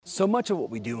So much of what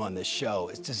we do on this show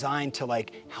is designed to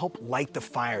help light the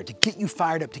fire, to get you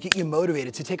fired up, to get you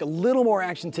motivated, to take a little more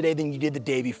action today than you did the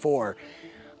day before.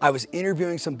 I was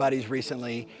interviewing some buddies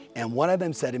recently, and one of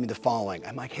them said to me the following.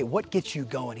 I'm like, hey, what gets you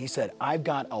going? He said, I've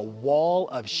got a wall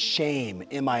of shame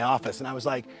in my office. And I was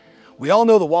like, we all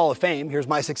know the wall of fame. Here's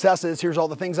my successes. Here's all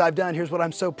the things I've done. Here's what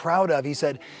I'm so proud of. He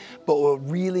said, but what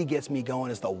really gets me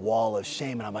going is the wall of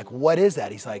shame. And I'm like, what is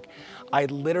that? He's like, I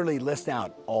literally list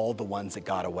out all the ones that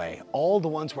got away, all the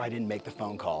ones where I didn't make the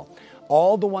phone call,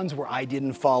 all the ones where I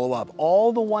didn't follow up,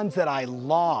 all the ones that I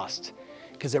lost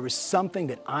because there was something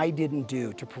that I didn't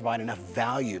do to provide enough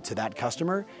value to that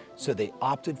customer, so they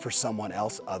opted for someone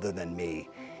else other than me.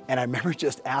 And I remember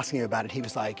just asking him about it. He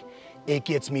was like, it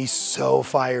gets me so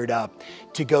fired up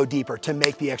to go deeper, to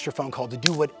make the extra phone call, to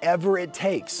do whatever it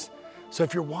takes. So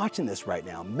if you're watching this right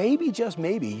now, maybe, just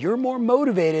maybe, you're more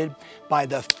motivated by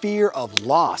the fear of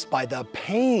loss, by the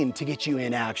pain to get you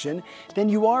in action, than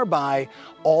you are by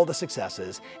all the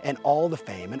successes and all the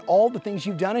fame and all the things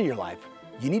you've done in your life.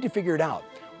 You need to figure it out.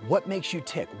 What makes you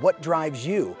tick? What drives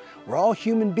you? We're all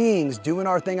human beings doing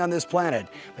our thing on this planet.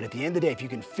 But at the end of the day, if you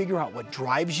can figure out what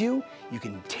drives you, you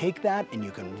can take that and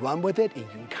you can run with it and you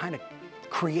can kind of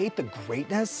create the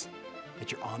greatness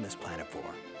that you're on this planet for.